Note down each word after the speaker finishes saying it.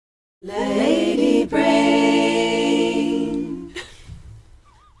Lady Brain.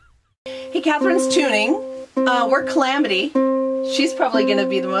 Hey, Catherine's tuning. We're CalAmity. She's probably going to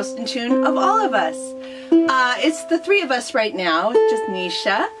be the most in tune of all of us. It's the three of us right now. Just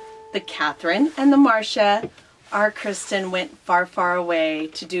Nisha, the Catherine, and the Marcia. Our Kristen went far, far away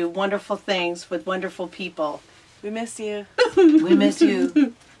to do wonderful things with wonderful people. We miss you. We miss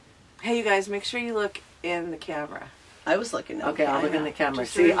you. Hey, you guys, make sure you look in the camera. I was looking. Okay, I'll look in the camera.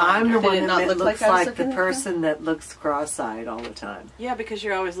 Just See, I'm the Did it one not that look looks like I was like the looking at person that looks cross-eyed all the time. Yeah, because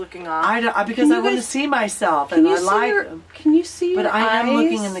you're always looking off. Because Can I you want to guys- see myself, Can and you I see like your? them. Can you see your But I am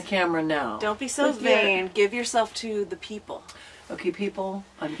looking eyes? in the camera now. Don't be so With your- vain. Give yourself to the people. Okay, people,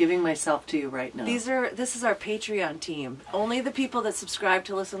 I'm giving myself to you right now. This is our Patreon team. Only the people that subscribe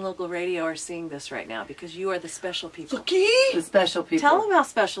to Listen Local Radio are seeing this right now because you are the special people. The special people. Tell them how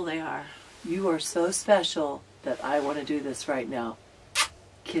special they are. You are so special that I want to do this right now.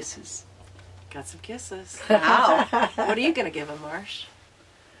 Kisses. Got some kisses. Wow. What are you going to give them, Marsh?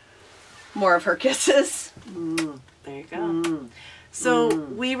 More of her kisses. There you go. So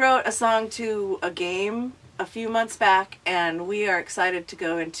we wrote a song to a game a few months back, and we are excited to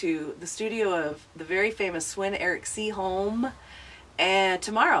go into the studio of the very famous Swin Eric C. Home and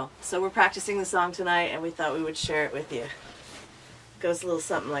tomorrow. So we're practicing the song tonight, and we thought we would share it with you. Goes a little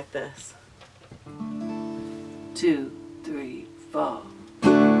something like this. 2, 3, 4.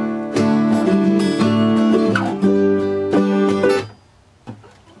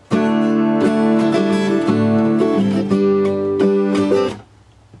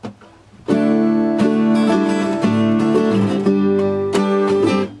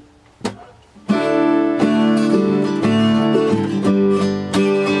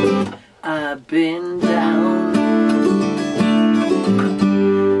 I've been down,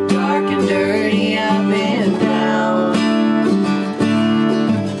 dark and dirty, I've been down,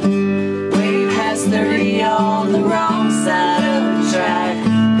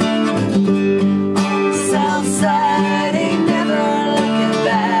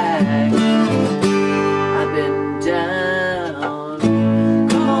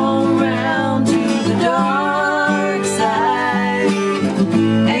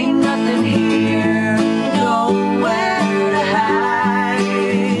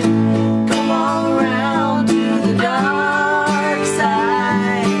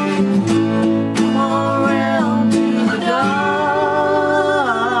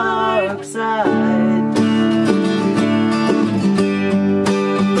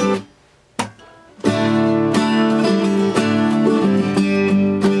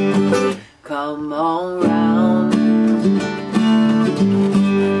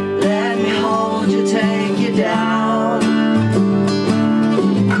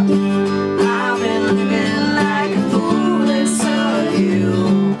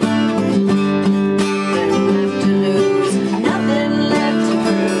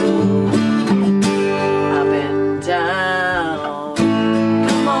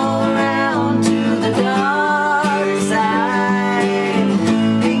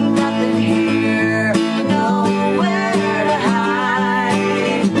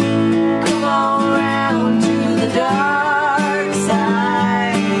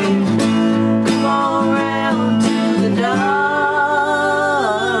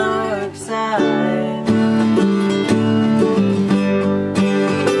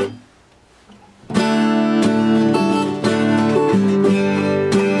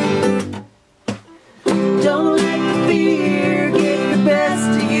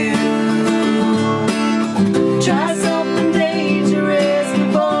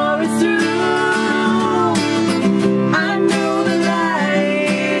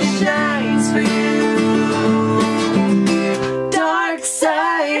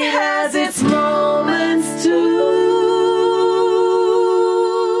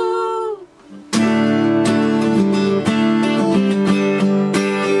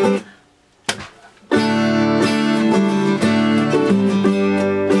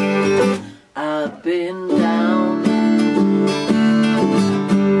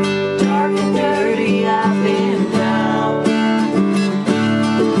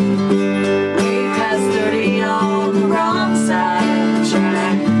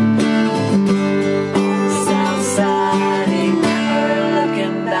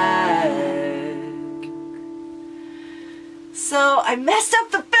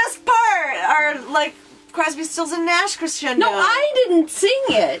 Crosby, Stills and Nash crescendo. No, I didn't sing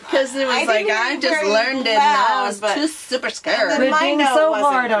it because it was I like didn't I hear just very learned it and I loud, was but- too super scared. then Quit my being note so wasn't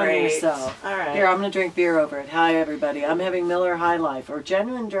hard on great. yourself. All right. Here, I'm going to drink beer over it. Hi, everybody. I'm having Miller High Life or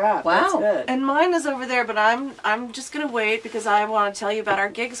Genuine Draft. Wow. That's good. And mine is over there, but I'm just gonna wait because I want to tell you about our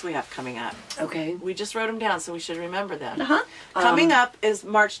gigs we have coming up. Okay. We just wrote them down, so we should remember them. Uh-huh. Coming up is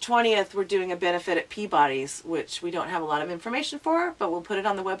March 20th. We're doing a benefit at Peabody's, which we don't have a lot of information for, but we'll put it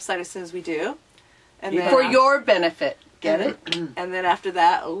on the website as soon as we do. And then, For your benefit. Get it? and then after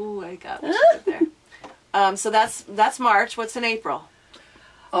that, oh, I got it there. So that's March. What's in April?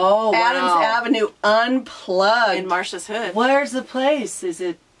 Oh, Adams wow. Avenue Unplugged. In Marcia's Hood. Where's the place? Is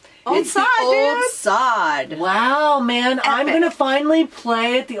it... Old It's Sod, the old dude. sod. Wow, man. I'm Epic. going to finally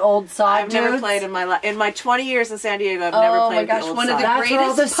play at the Old Sod, I've never dudes. played in my life. In my 20 years in San Diego, I've never Oh played my at gosh, the Old one of Sod. the That's where all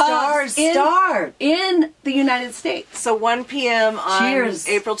the greatest pubs stars in- start. In the United States. So 1 p.m. on Cheers.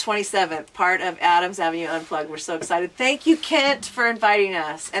 April 27th, part of Adams Avenue Unplugged. We're so excited. Thank you, Kent, for inviting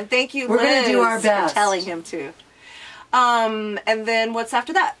us. And thank you, We're gonna Liz, do our best. for telling him to. And then what's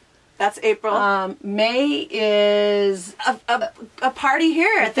after that? That's April. May is a party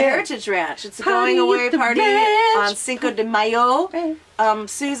here at the there. Heritage Ranch. It's a Party going away at the party ranch. on Cinco de Mayo. Right.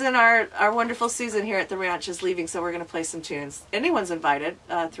 Susan, our wonderful Susan here at the ranch is leaving, so we're going to play some tunes. Anyone's invited,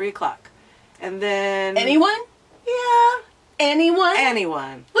 3 o'clock. And then... anyone? Yeah. Anyone?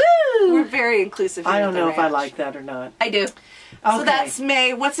 Anyone. Woo! We're very inclusive here I at don't the know if I ranch. like that or not. I do. Okay. So that's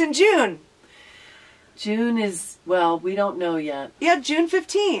May. What's in June? June is, well, we don't know yet. Yeah, June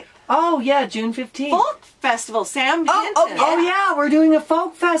 15th. Oh, yeah, June 15th. Folk Festival. Sam Hinton. Oh, yeah, we're doing a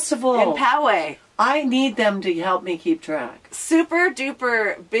folk festival. In Poway. I need them to help me keep track. Super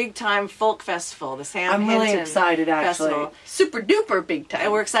duper big time folk festival. The Sam I'm really Hinton excited, actually. Festival. Super duper big time.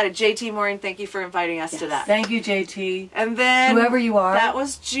 And we're excited. JT Maureen, thank you for inviting us to that. Thank you, JT. And then Whoever you are. that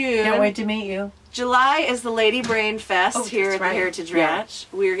was June. Can't wait to meet you. July is the Lady Brain Fest Oh, here that's at the right. Heritage Yeah. Ranch.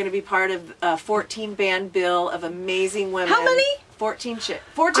 We're going to be part of a 14-band bill of amazing women. How many? 14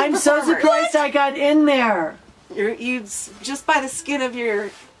 14 I'm so performers. surprised I got in there. You just by the skin of your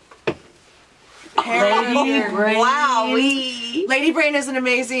hair. Lady your- Brain. Wowee. Lady Brain is an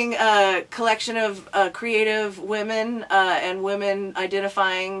amazing collection of creative women and women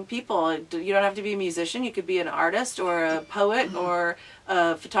identifying people. You don't have to be a musician. You could be an artist or a poet or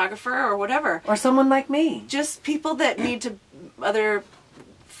a photographer or whatever. Or someone like me. Just people that need to other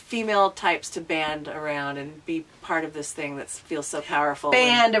female types to band around and be part of this thing that feels so powerful.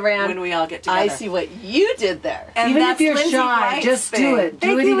 Band around. when we all get together. I see what you did there. And Even that's if you're Lindsay shy, Wright's just thing. do it. Do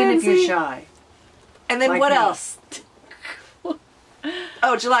Thank it you, even if you're Lindsay. shy. And then Like what me. else?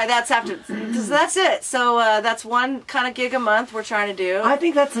 Oh, July. That's after. So that's it. So that's one kind of gig a month we're trying to do. I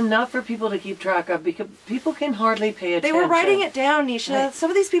think that's enough for people to keep track of because people can hardly pay They attention. were writing it down, Nisha. Some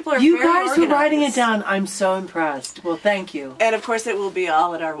of these people are You very guys were writing it organized. down. I'm so impressed. Well, thank you. And of course, it will be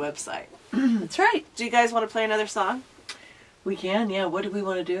all at our website. That's right. Do you guys want to play another song? We can, yeah. What do we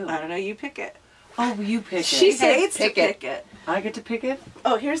want to do? I don't know. You pick it. Oh, you pick She it. said hates pick to it. pick it. I get to pick it?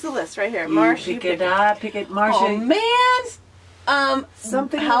 Oh, here's the list right here. You Marsh, you pick pick it. it. I pick it. Marcia. Oh man.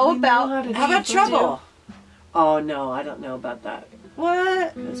 Something how that we know about- how to How about do. Trouble? Oh, no. I don't know about that.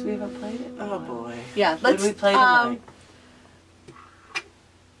 What? Because we haven't played it. Oh boy. Yeah, What let's do we play tonight?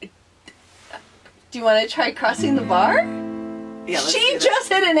 Do you want to try Crossing the Bar? Yeah. Let's She do that. just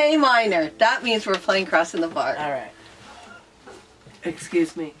hit an A minor. That means we're playing Crossing the Bar. All right.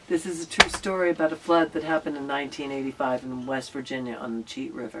 Excuse me. This is a true story about a flood that happened in 1985 in West Virginia on the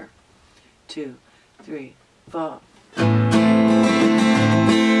Cheat River. 2, 3, 4.